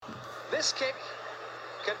This kick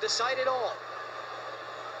can decide it all.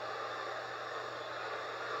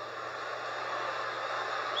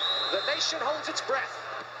 The nation holds its breath.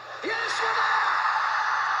 Yes,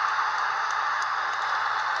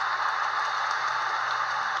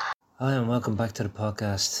 Hi and welcome back to the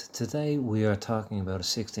podcast. Today we are talking about a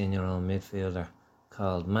 16-year-old midfielder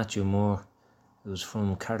called Matthew Moore, who's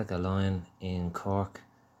from Carrick in Cork,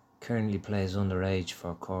 currently plays underage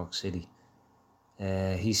for Cork City.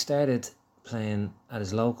 He started playing at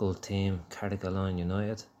his local team, Carrick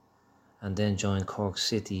United, and then joined Cork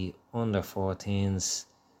City under 14s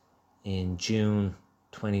in June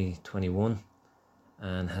 2021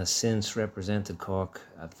 and has since represented Cork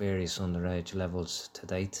at various underage levels to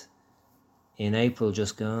date. In April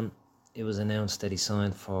just gone, it was announced that he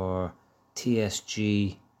signed for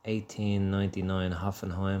TSG 1899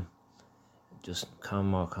 Hoffenheim, just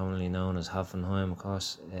more commonly known as Hoffenheim, of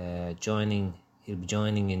course. He'll be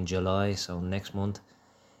joining in July, so next month,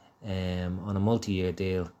 on a multi-year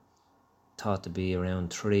deal, thought to be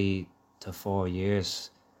around 3 to 4 years,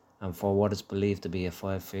 and for what is believed to be a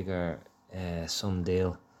 5-figure sum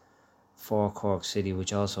deal for Cork City,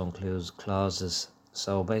 which also includes clauses.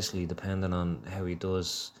 So basically, depending on how he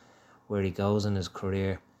does, where he goes in his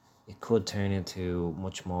career, it could turn into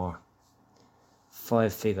much more.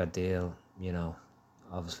 5-figure deal,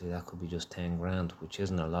 obviously that could be just 10 grand, which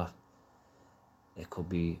isn't a lot. It could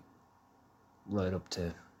be right up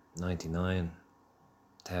to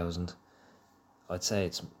 99,000. I'd say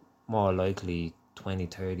it's more likely 20,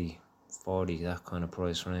 30, 40, that kind of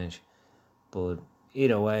price range. But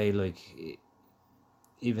either way,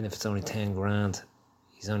 even if it's only 10 grand,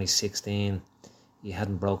 he's only 16. He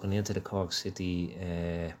hadn't broken into the Cork City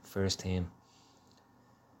first team.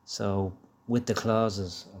 So with the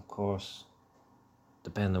clauses, of course,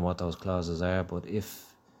 depending on what those clauses are, but if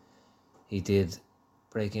he did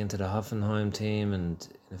break into the Hoffenheim team and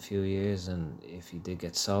in a few years, and if he did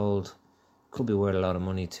get sold, could be worth a lot of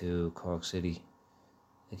money to Cork City.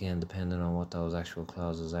 Again, depending on what those actual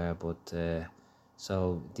clauses are, but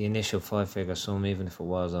so the initial 5-figure sum, even if it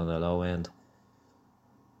was on the low end,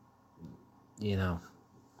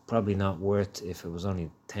 probably not worth, if it was only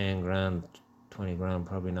 10 grand, 20 grand,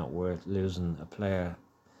 probably not worth losing a player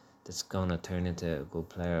that's gonna turn into a good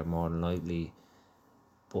player more than likely.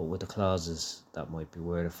 But with the clauses, that might be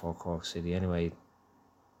worth it for Cork City. Anyway,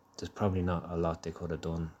 there's probably not a lot they could have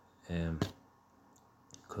done,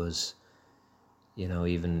 because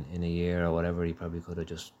even in a year or whatever, he probably could have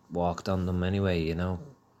just walked on them anyway,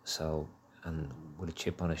 so, and with a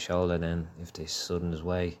chip on his shoulder then, if they stood in his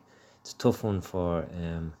way. It's a tough one for,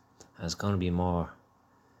 and it's going to be more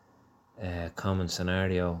common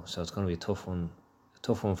scenario, so it's going to be a tough one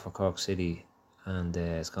for Cork City, and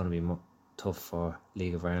it's going to be tough for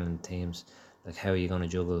League of Ireland teams. Like, how are you going to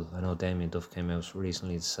juggle? I know Damien Duff came out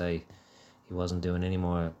recently to say he wasn't doing any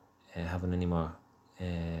more, having any more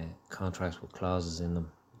contracts with clauses in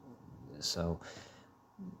them, so,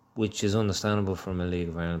 which is understandable from a League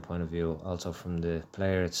of Ireland point of view. Also from the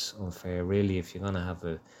player, it's unfair really if you're going to have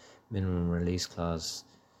a minimum release clause,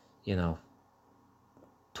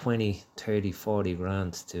 20, 30, 40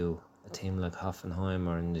 grand to a team like Hoffenheim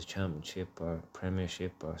or in the Championship or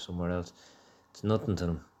Premiership or somewhere else. It's nothing to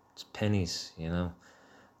them. It's pennies,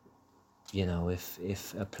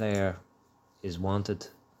 if a player is wanted,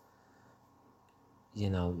 you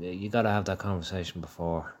got to have that conversation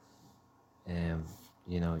before, and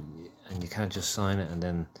you can't just sign it and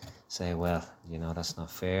then say, well, that's not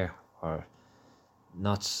fair, or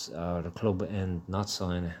the club end not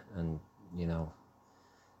sign it and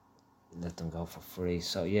let them go for free.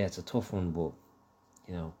 So yeah, it's a tough one, but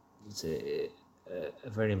it's a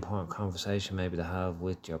very important conversation maybe to have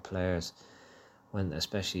with your players, when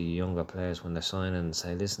especially younger players, when they're signing, and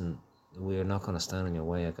say, listen, we're not going to stand in your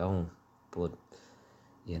way of going, but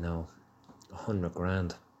 100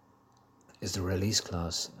 grand is the release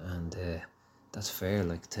clause, and that's fair.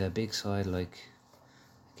 Like, to a big side like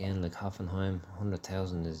Hoffenheim,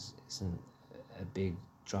 100,000 isn't a big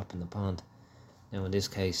drop in the pond. Now in this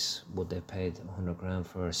case, would they paid 100 grand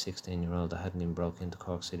for a 16-year-old that hadn't even broke into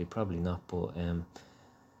Cork City? Probably not, but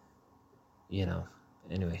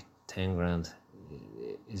anyway, 10 grand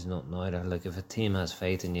is not neither. Like, if a team has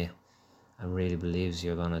faith in you and really believes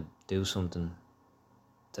you're gonna do something,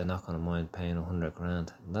 they're not gonna mind paying 100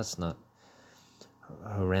 grand. And that's not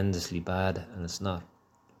horrendously bad, and it's not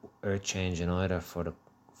earth changing either for the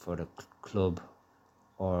club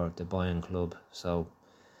or the buying club. So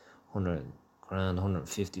 100 grand,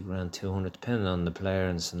 150 grand, 200, depending on the player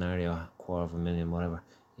and the scenario, $250,000, whatever.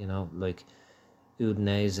 Like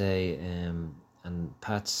Udinese and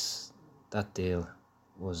Pats, that deal,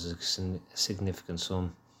 was a significant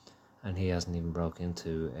sum, and he hasn't even broke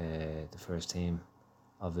into the first team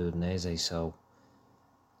of Udinese. So,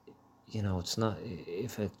 it's not,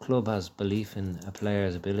 if a club has belief in a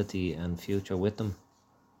player's ability and future with them,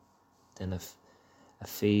 then a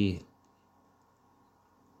fee,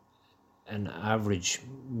 an average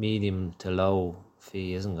medium to low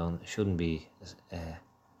fee, shouldn't be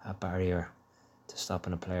a barrier to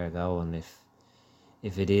stopping a player go. And if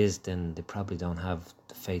it is, then they probably don't have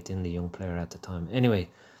the faith in the young player at the time. Anyway,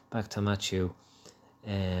 back to Matthew.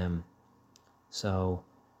 So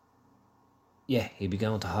yeah, he'll be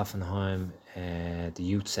going to Hoffenheim. The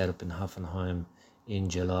youth set up in Hoffenheim in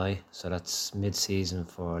July, so that's mid-season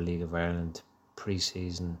for League of Ireland,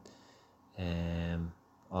 pre-season,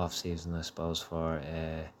 off-season, I suppose, for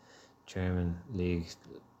German League.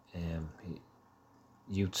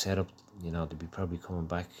 Youth set up, they'll be probably coming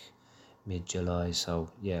back mid-July, so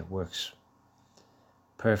yeah, it works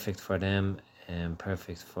perfect for them and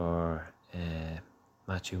perfect for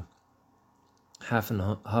Matthew.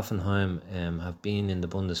 Hoffenheim have been in the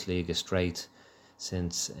Bundesliga straight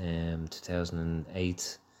since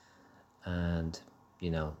 2008, and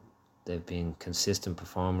they've been consistent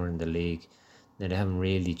performer in the league. Now, they haven't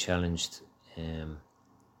really challenged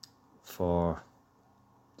for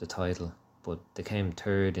the title, but they came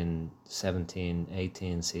third in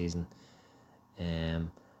 17-18 season.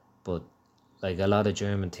 But like a lot of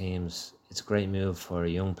German teams, it's a great move for a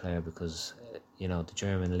young player because the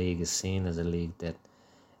German league is seen as a league that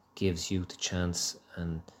gives youth a chance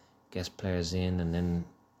and gets players in, and then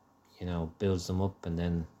builds them up, and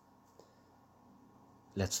then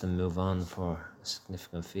lets them move on for a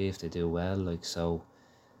significant fee if they do well. Like, so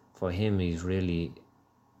for him,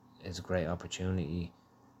 it's a great opportunity.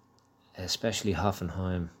 Especially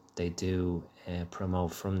Hoffenheim, they do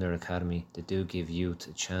promote from their academy. They do give youth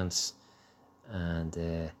a chance,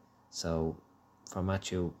 and so for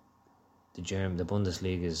Matthew, the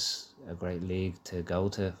Bundesliga is a great league to go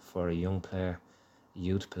to for a young player,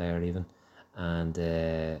 youth player even, and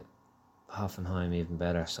Hoffenheim even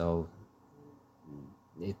better. So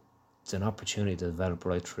it's an opportunity to develop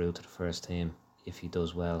right through to the first team if he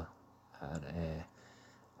does well at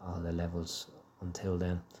all the levels until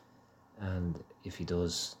then. And if he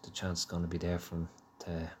does, the chance is going to be there for him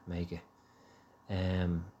to make it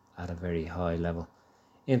at a very high level.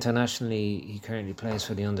 Internationally, he currently plays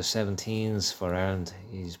for the under-17s for Ireland.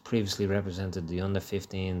 He's previously represented the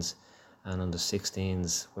under-15s and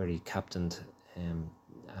under-16s, where he captained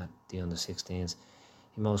at the under-16s.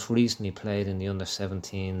 He most recently played in the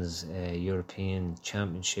under-17s European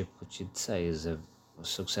Championship, which you'd say is a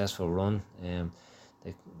successful run.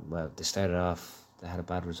 They started off, they had a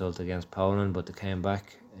bad result against Poland, but they came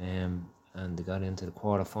back and they got into the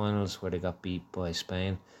quarterfinals, where they got beat by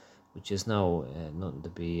Spain, which is nothing to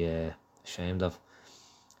be ashamed of.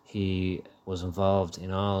 He was involved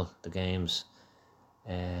in all the games.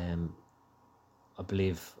 I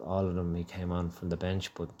believe all of them he came on from the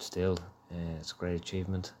bench, but still, it's a great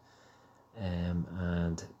achievement.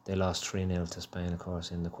 And they lost 3-0 to Spain, of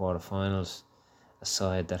course, in the quarterfinals. A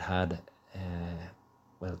side that had,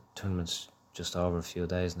 tournament's just over a few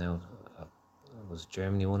days now. Was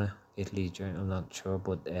Germany won it? Italy, Germany, I'm not sure,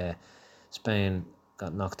 but Spain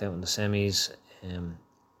got knocked out in the semis.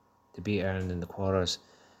 They beat Ireland in the quarters.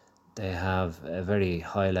 They have a very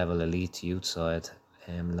high level elite youth side.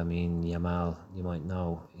 Lamine Yamal, you might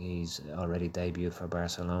know, he's already debuted for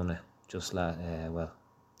Barcelona just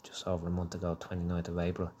over a month ago, 29th of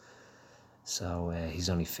April. So he's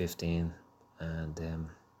only 15, and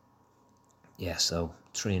so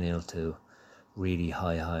 3-0 to really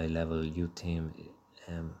high level youth team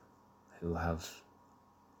who have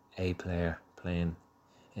a player playing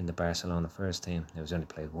in the Barcelona first team. He was only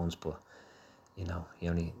played once, but it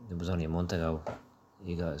was only a month ago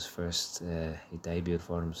he got his first, he debuted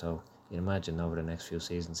for them. So you can imagine over the next few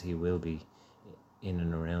seasons he will be in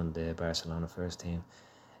and around the Barcelona first team.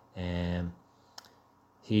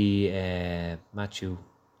 Matthew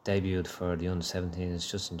debuted for the under-17s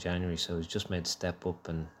just in January, so he's just made a step up,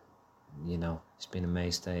 and he's been a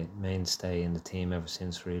mainstay in the team ever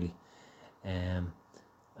since, really.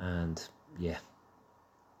 And yeah,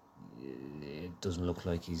 it doesn't look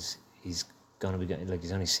like he's gonna be like,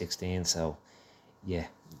 he's only 16, so yeah,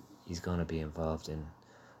 he's gonna be involved in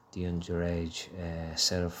the underage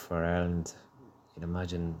setup for Ireland. You'd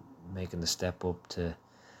imagine making the step up to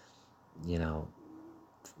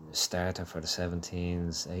starter for the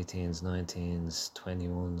 17s, 18s, 19s,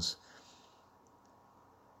 21s,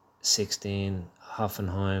 16.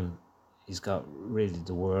 Hoffenheim, he's got really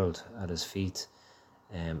the world at his feet,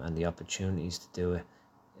 and the opportunities to do it,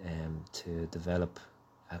 to develop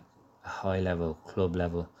high level, club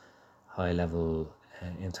level, high level,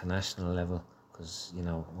 international level, because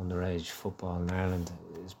underage football in Ireland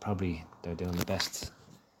is probably, they're doing the best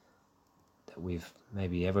that we've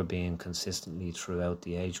maybe ever been consistently throughout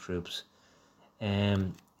the age groups.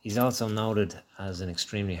 He's also noted as an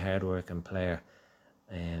extremely hard-working player.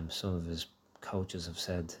 Some of his coaches have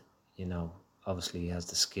said, obviously he has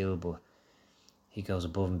the skill, but he goes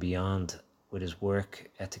above and beyond with his work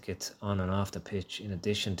etiquette on and off the pitch. In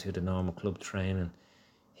addition to the normal club training,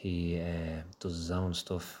 he does his own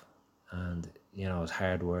stuff, and his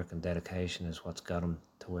hard work and dedication is what's got him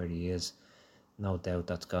to where he is. No doubt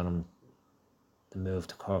that's got him the move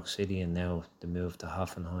to Cork City and now the move to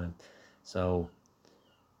Hoffenheim. So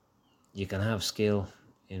you can have skill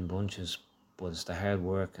in bunches, but it's the hard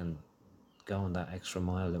work and going that extra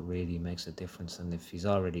mile that really makes a difference. And if he's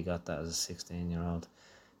already got that as a 16-year-old,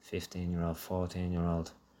 15-year-old,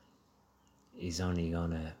 14-year-old, he's only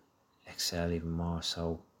going to excel even more.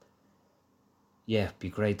 So yeah, it'd be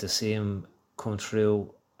great to see him come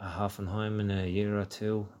through a Hoffenheim in a year or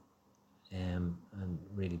two, and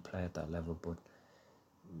really play at that level. But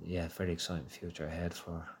yeah, very exciting future ahead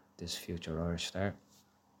for this future Irish star.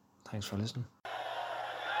 Thanks for listening.